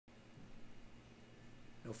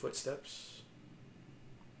No footsteps.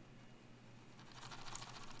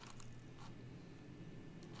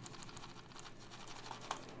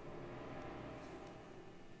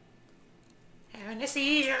 Having a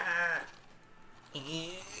seizure.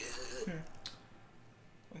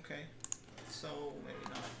 Okay. So, maybe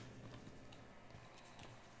not.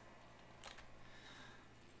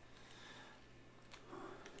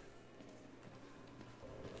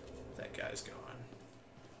 That guy's gone.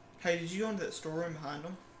 Hey, did you go into that storeroom behind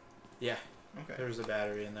them? Yeah. Okay. There's a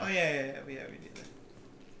battery in there. Oh, yeah, we did that.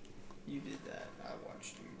 You did that. I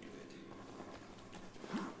watched you do it.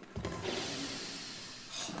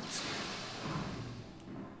 Oh, that's scary.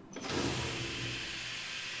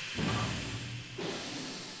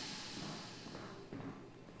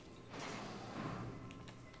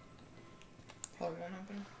 Probably won't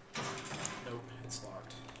open. Nope, it's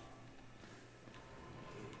locked.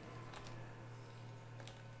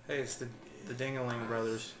 Hey, it's the Dingaling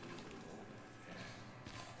brothers.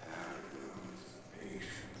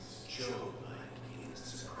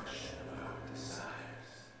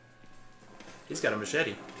 He's got a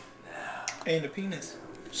machete. And a penis.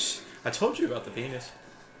 I told you about the penis.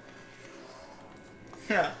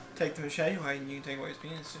 Yeah, take the machete away and you can take away his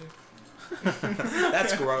penis too.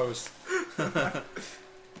 That's gross. I'm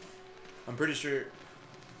pretty sure...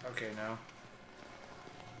 Okay, no.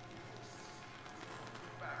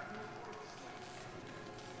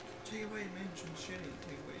 Take away man's machete and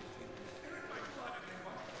take away his penis.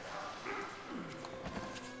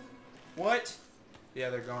 What? Yeah,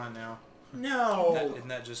 they're gone now. No! Isn't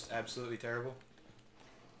that just absolutely terrible?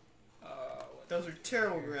 Those are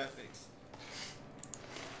terrible graphics.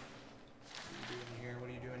 What are you doing here? What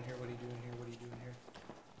are you doing here? What are you doing here? What are you doing here?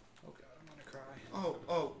 Oh god, I'm gonna cry.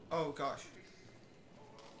 Oh gosh.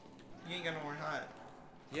 You ain't got nowhere to hide.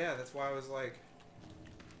 Yeah, that's why I was like...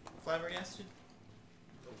 Flabbergasted?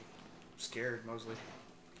 Scared, mostly.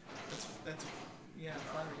 That's yeah,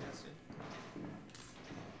 flabbergasted.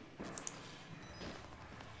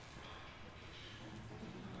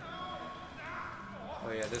 Oh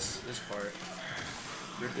yeah, this part.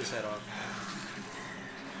 Rip his head off.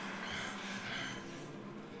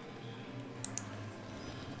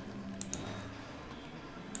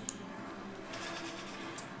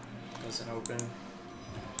 Doesn't open.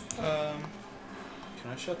 Can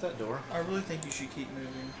I shut that door? I really think you should keep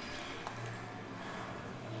moving.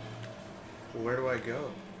 Well, where do I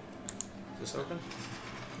go? Is this open?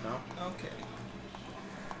 No? Okay.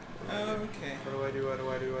 Okay. What do I do? What do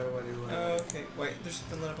I do? What do I do? What do I do? Okay. Wait, there's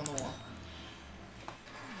something lit up on the wall.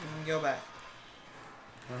 Go back.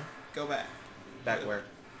 Huh? Go back. Back where?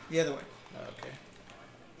 The other way. Okay.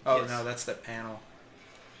 Oh Yes. no, that's that panel.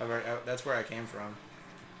 That's where I came from.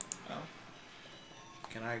 Oh.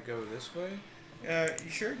 Can I go this way? You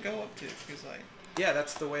sure go up to it, because like... Yeah,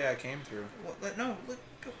 that's the way I came through. No,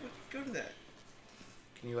 go to that.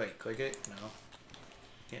 Can you like click it? No.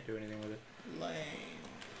 Can't do anything with it. Lame.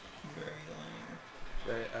 Very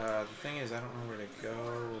lame. The thing is, I don't know where to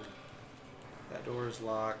go. That door is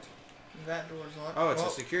locked. That door's locked. Oh, it's a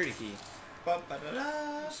security key.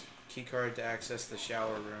 Ba-ba-da-da. Key card to access the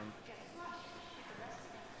shower room.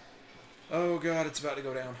 Oh god, it's about to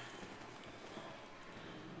go down.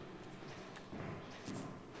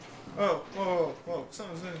 Oh, whoa,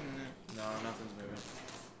 something's moving in there. No, nothing's moving.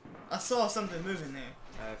 I saw something moving there.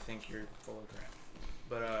 I think you're full of crap.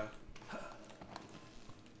 But,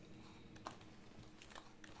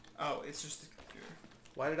 Oh, it's just the computer.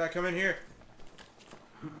 why did I come in here?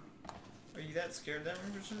 Are you that scared of that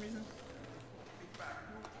room for some reason?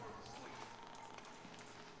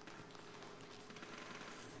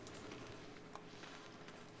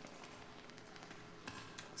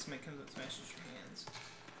 Somebody comes up and smashes your hands.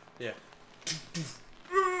 Yeah.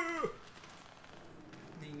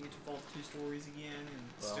 Then you get to fall 2 stories again and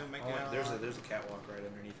Well, still make it out. there's a catwalk right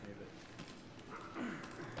underneath me, but...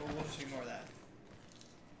 Well, we'll just ignore that.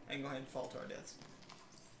 And go ahead and fall to our deaths.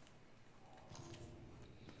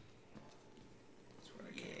 That's where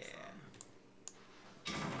I came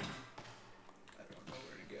from. I don't know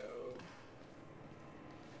where to go.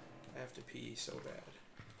 I have to pee so bad.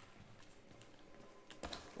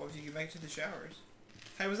 What if you get back to the showers?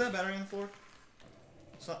 Hey, was that battery on the floor?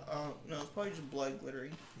 So, no, it's probably just blood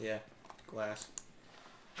glittery. Yeah, glass.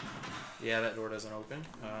 Yeah, that door doesn't open.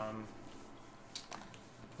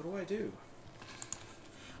 What do I do?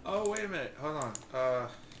 Oh, wait a minute. Hold on. I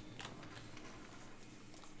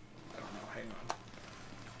don't know. Hang on.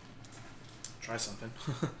 Try something.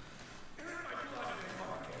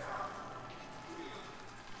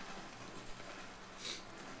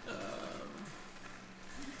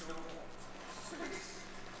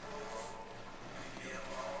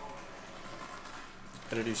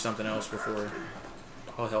 Gotta do something else before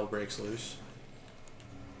all hell breaks loose.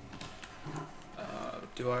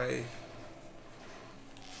 Do I...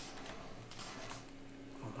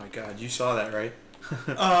 Oh my god, you saw that, right?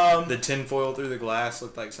 The tinfoil through the glass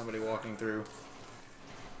looked like somebody walking through.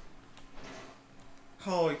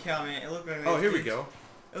 Holy cow, man! It looked like. Oh, here we go.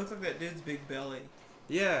 It looked like that dude's big belly.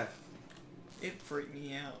 Yeah. It freaked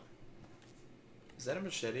me out. Is that a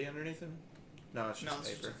machete underneath him? No, it's just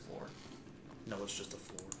paper. Just a floor. No, it's just a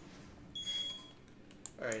floor.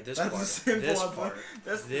 Alright, this That's part. the simple. This part.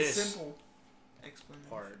 That's this the simple explanation.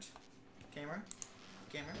 part. Camera.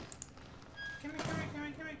 Camera. Camera. Camera.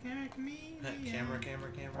 Camera. Camera. Camera. Camera.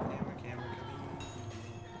 Camera. Camera. Camera. Camera.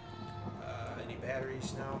 Any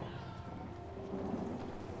batteries? No.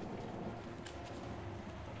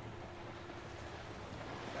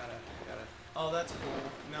 Gotta. Oh, that's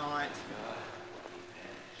cool. Not.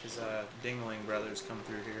 Because Dingling brothers come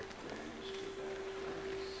through here.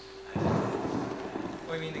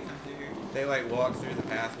 What do you mean they come through here? They like walk through the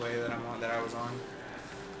pathway that I was on,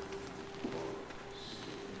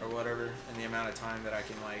 or whatever, and the amount of time that I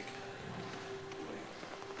can like.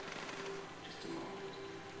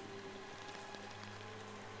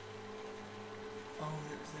 Oh,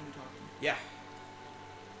 that's them talking. Yeah.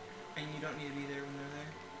 And you don't need to be there when they're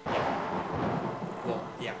there? Well,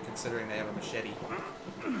 yeah, considering they have a machete.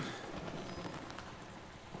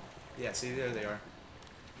 Yeah, see, there they are.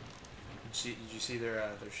 Did you see their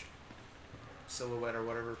silhouette or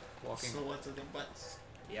whatever walking? Silhouettes of their butts.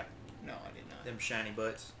 Yeah. No, I did not. Them shiny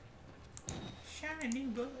butts. Shiny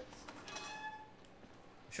butts.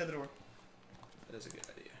 Shut the door. That is a good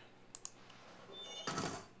idea.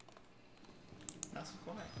 Not so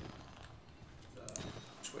quiet.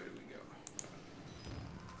 Which way do we go?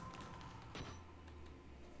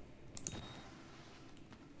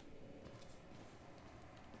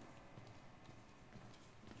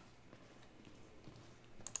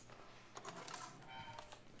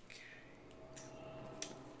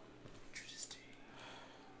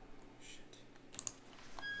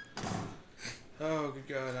 Oh, good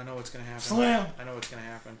God, I know what's gonna happen. Slam! I know what's gonna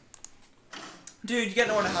happen. Dude, you got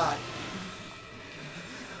nowhere to hide.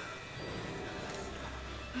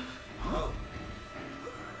 Oh.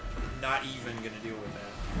 Not even gonna deal with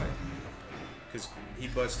that. Because he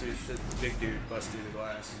busts through, the big dude busts through the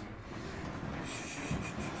glass.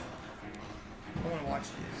 I want to watch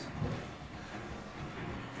this.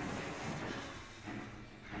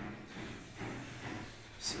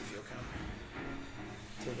 See if he'll come.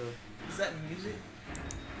 To the... Is that music?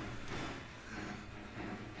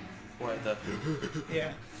 What, the...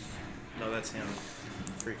 Yeah. No, that's him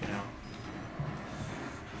freaking out.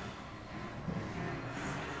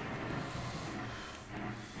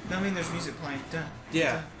 No, I mean there's music playing. Dun,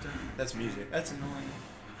 Yeah, dun, dun. that's music. That's annoying.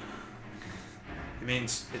 It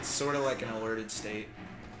means it's sort of like an alerted state.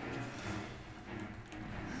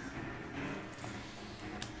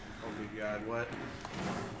 Oh good God, what?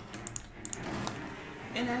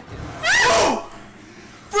 Inactive. No!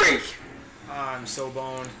 Freak! Ah, I'm so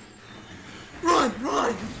boned. Run!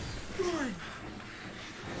 Run! Run!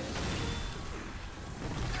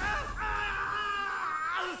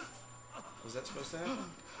 Was that supposed to happen?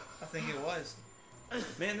 I think it was.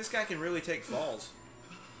 Man, this guy can really take falls.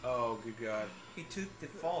 Oh, good God. He took the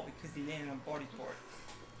fall because he landed on body part.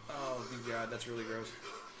 Oh, good God, that's really gross.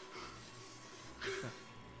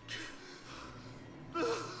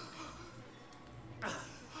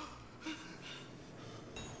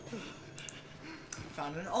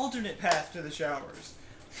 Found an alternate path to the showers.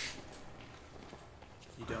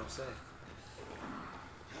 You don't say.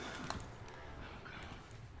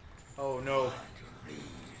 Oh, no.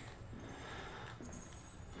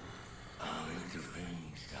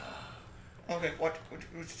 Okay, what?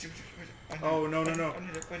 Oh, no, no, no.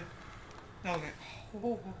 Okay.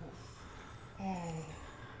 Oh,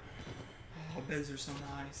 beds are so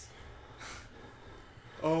nice.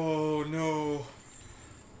 Oh, no.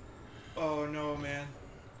 Oh, no, man.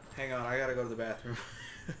 Hang on, I gotta go to the bathroom.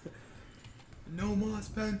 No más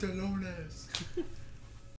pantalones.